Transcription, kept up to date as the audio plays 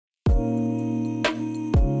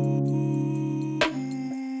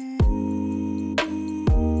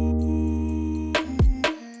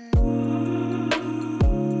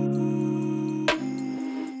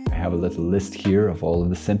little list here of all of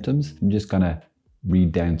the symptoms. I'm just going to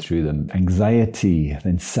read down through them. Anxiety,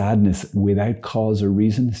 then sadness without cause or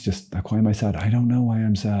reason. It's just, like, why am I sad? I don't know why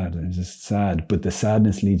I'm sad. I'm just sad. But the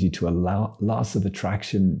sadness leads you to a loss of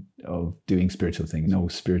attraction of doing spiritual things. No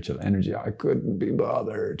spiritual energy. I couldn't be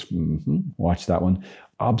bothered. Watch that one.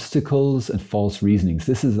 Obstacles and false reasonings.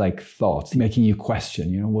 This is like thoughts making you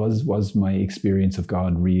question, was my experience of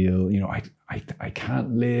God real? I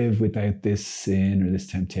can't live without this sin or this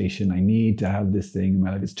temptation. I need to have this thing in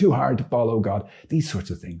my life. It's too hard to follow God. These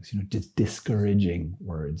sorts of things, just discouraging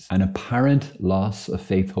words. An apparent loss of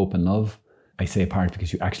faith, hope, and love. I say apparent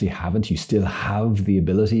because you actually haven't. You still have the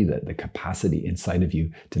ability, the capacity inside of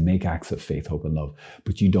you to make acts of faith, hope, and love,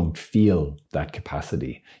 but you don't feel that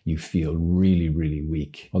capacity. You feel really, really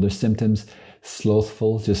weak. Other symptoms,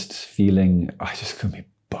 slothful, just feeling, I just couldn't be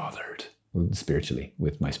bothered spiritually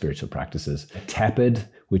with my spiritual practices. Tepid,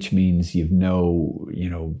 which means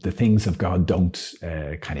the things of God don't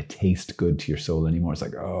kind of taste good to your soul anymore. It's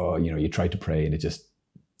like, you try to pray and it just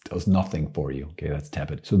does nothing for you. Okay, that's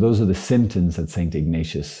tepid. So those are the symptoms that St.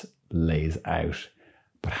 Ignatius lays out.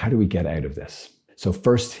 But how do we get out of this? So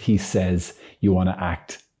first he says you want to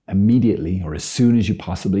act immediately or as soon as you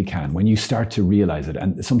possibly can. When you start to realize it,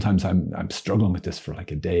 and sometimes I'm struggling with this for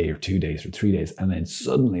like a day or 2 days or 3 days, and then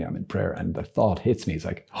suddenly I'm in prayer and the thought hits me. It's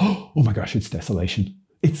like, oh my gosh, it's desolation.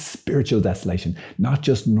 It's spiritual desolation, not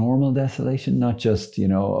just normal desolation, not just,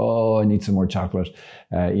 I need some more chocolate,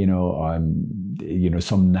 I'm,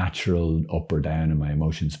 some natural up or down in my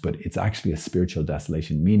emotions, but it's actually a spiritual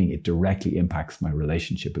desolation, meaning it directly impacts my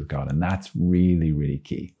relationship with God. And that's really, really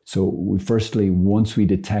key. So once we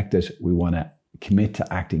detect it, we want to commit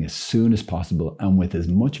to acting as soon as possible and with as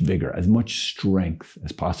much vigor, as much strength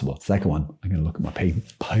as possible. Second one, I'm going to look at my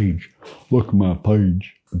page. Look at my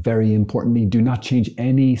page. Very importantly, do not change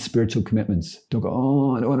any spiritual commitments. Don't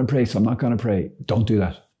go, I don't want to pray, so I'm not going to pray. Don't do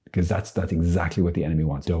that, because that's exactly what the enemy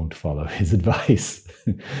wants. Don't follow his advice.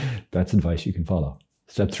 That's advice you can follow.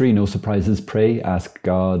 Step 3, no surprises. Pray, ask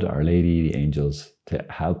God, Our Lady, the angels to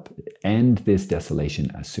help end this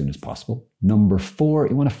desolation as soon as possible. Number 4,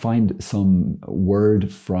 you want to find some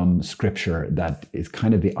word from Scripture that is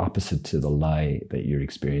kind of the opposite to the lie that you're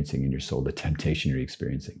experiencing in your soul, the temptation you're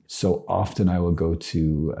experiencing. So often I will go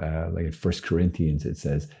to, like in 1 Corinthians, it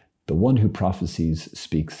says, the one who prophesies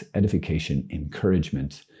speaks edification,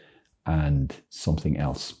 encouragement, and something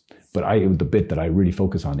else. But the bit that I really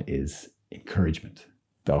focus on is encouragement.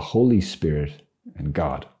 The Holy Spirit and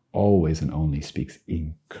God always and only speaks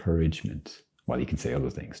encouragement. Well, he can say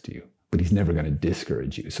other things to you, but he's never going to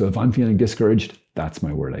discourage you. So if I'm feeling discouraged, that's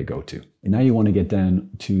my word I go to. And now you want to get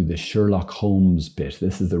down to the Sherlock Holmes bit.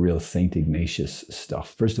 This is the real St. Ignatius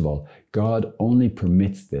stuff. First of all, God only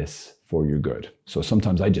permits this for your good. So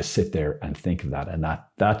sometimes I just sit there and think of that, and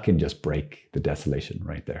that can just break the desolation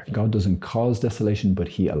right there. God doesn't cause desolation, but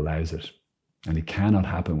he allows it. And it cannot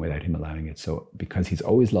happen without him allowing it. So because he's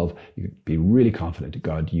always love, you can be really confident,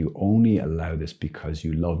 God, you only allow this because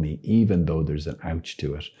you love me, even though there's an ouch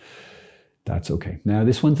to it. That's okay. Now,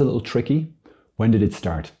 this one's a little tricky. When did it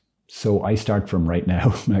start? So I start from right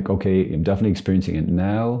now. Like, okay, I'm definitely experiencing it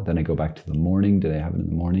now. Then I go back to the morning. Did I have it in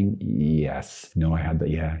the morning? Yes. No, I had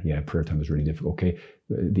that. Yeah. Prayer time was really difficult. Okay.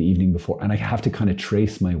 The evening before. And I have to kind of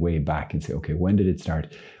trace my way back and say, okay, when did it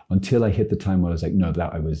start? Until I hit the time where I was like, no,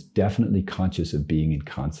 that I was definitely conscious of being in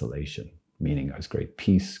consolation, meaning I was great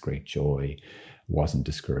peace, great joy, wasn't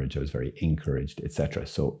discouraged, I was very encouraged, etc.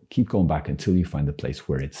 So keep going back until you find the place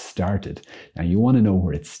where it started. Now you want to know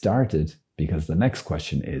where it started, because the next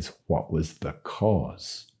question is, what was the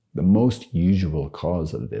cause? The most usual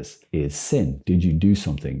cause of this is sin. Did you do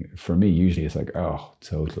something? For me, usually it's like, oh,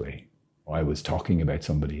 totally. I was talking about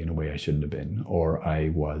somebody in a way I shouldn't have been, or I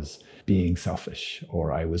was being selfish,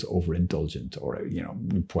 or I was overindulgent, or,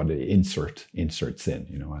 insert sin,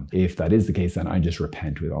 and if that is the case, then I just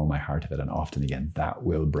repent with all my heart of it. And often again, that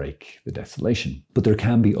will break the desolation. But there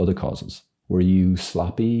can be other causes. Were you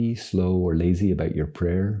sloppy, slow, or lazy about your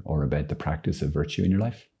prayer or about the practice of virtue in your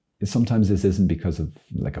life? Sometimes this isn't because of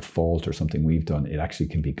like a fault or something we've done. It actually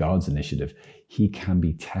can be God's initiative. He can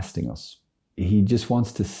be testing us. He just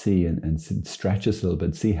wants to see and stretch us a little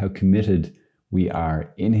bit, see how committed we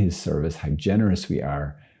are in his service, how generous we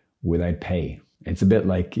are without pay. It's a bit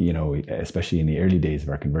like, especially in the early days of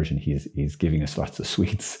our conversion, he's giving us lots of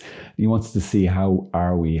sweets. He wants to see how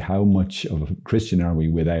much of a Christian are we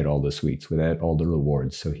without all the sweets, without all the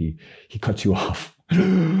rewards. So he cuts you off.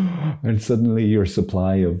 And suddenly your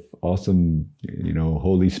supply of awesome,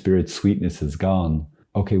 Holy Spirit sweetness is gone.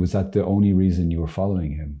 Okay, was that the only reason you were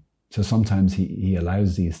following him? So sometimes he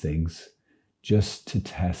allows these things just to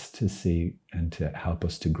test, to see, and to help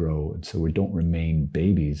us to grow. And so we don't remain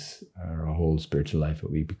babies our whole spiritual life,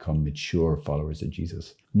 but we become mature followers of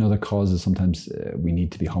Jesus. Another cause is sometimes we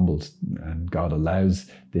need to be humbled, and God allows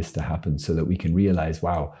this to happen so that we can realize,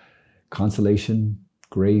 wow, consolation,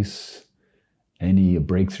 grace, any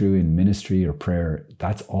breakthrough in ministry or prayer,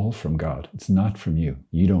 that's all from God. It's not from you.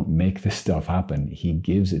 You don't make this stuff happen. He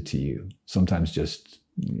gives it to you. Sometimes just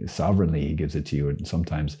sovereignly he gives it to you, and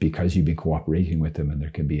sometimes because you've been cooperating with him and there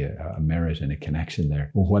can be a merit and a connection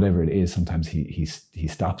there. Well, whatever it is, sometimes he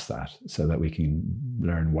stops that so that we can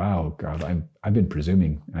learn, wow, God, I've been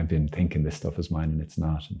presuming. I've been thinking this stuff is mine and it's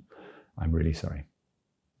not. And I'm really sorry.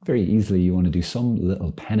 Very easily, you want to do some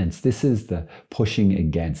little penance. This is the pushing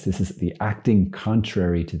against. This is the acting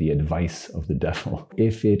contrary to the advice of the devil.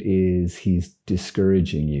 If it is he's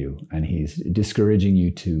discouraging you and he's discouraging you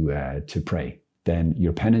to pray, then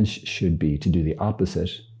your penance should be to do the opposite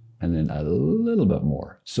and then a little bit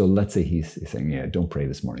more. So let's say he's saying, yeah, don't pray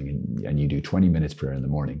this morning, and you do 20 minutes prayer in the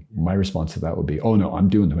morning. My response to that would be, oh no, I'm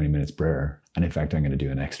doing 20 minutes prayer. And in fact, I'm going to do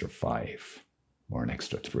an extra 5 or an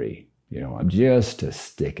extra 3. I'm just to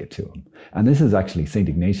stick it to him. And this is actually St.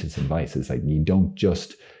 Ignatius' advice. It's like, you don't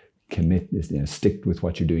just commit, stick with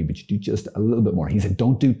what you're doing, but you do just a little bit more. He said,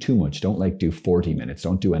 don't do too much. Don't do 40 minutes.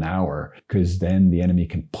 Don't do an hour, because then the enemy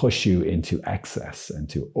can push you into excess and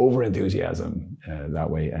to over enthusiasm that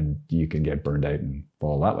way. And you can get burned out and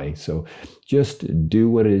fall that way. So just do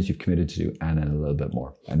what it is you've committed to do, and then a little bit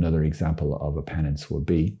more. Another example of a penance would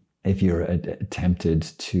be, if you're tempted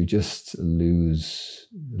to just lose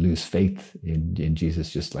faith in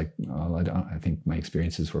Jesus, just like, oh, I think my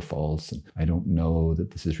experiences were false and I don't know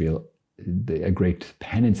that this is real. A great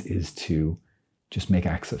penance is to just make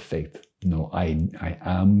acts of faith. No, I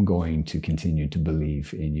am going to continue to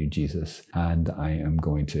believe in you, Jesus, and I am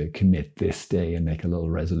going to commit this day and make a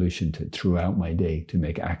little resolution throughout my day to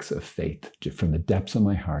make acts of faith from the depths of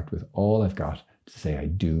my heart with all I've got to say, I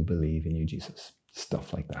do believe in you, Jesus.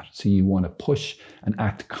 Stuff like that. So you want to push and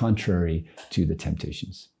act contrary to the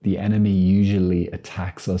temptations. The enemy usually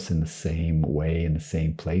attacks us in the same way, in the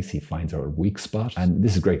same place. He finds our weak spot. And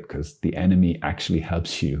this is great because the enemy actually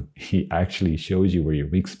helps you. He actually shows you where your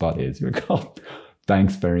weak spot is. You're like, oh,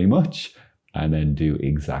 thanks very much. And then do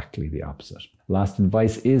exactly the opposite. Last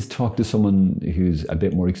advice is talk to someone who's a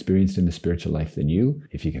bit more experienced in the spiritual life than you.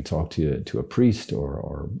 If you can talk to a priest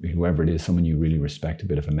or whoever it is, someone you really respect, a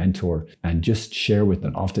bit of a mentor, and just share with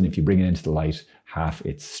them. Often if you bring it into the light, half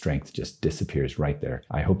its strength just disappears right there.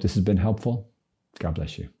 I hope this has been helpful. God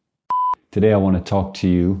bless you. Today I want to talk to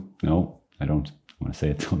you. No, I don't. I want to say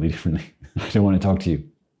it totally differently. I don't want to talk to you.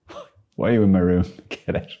 Why are you in my room?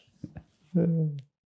 Get out.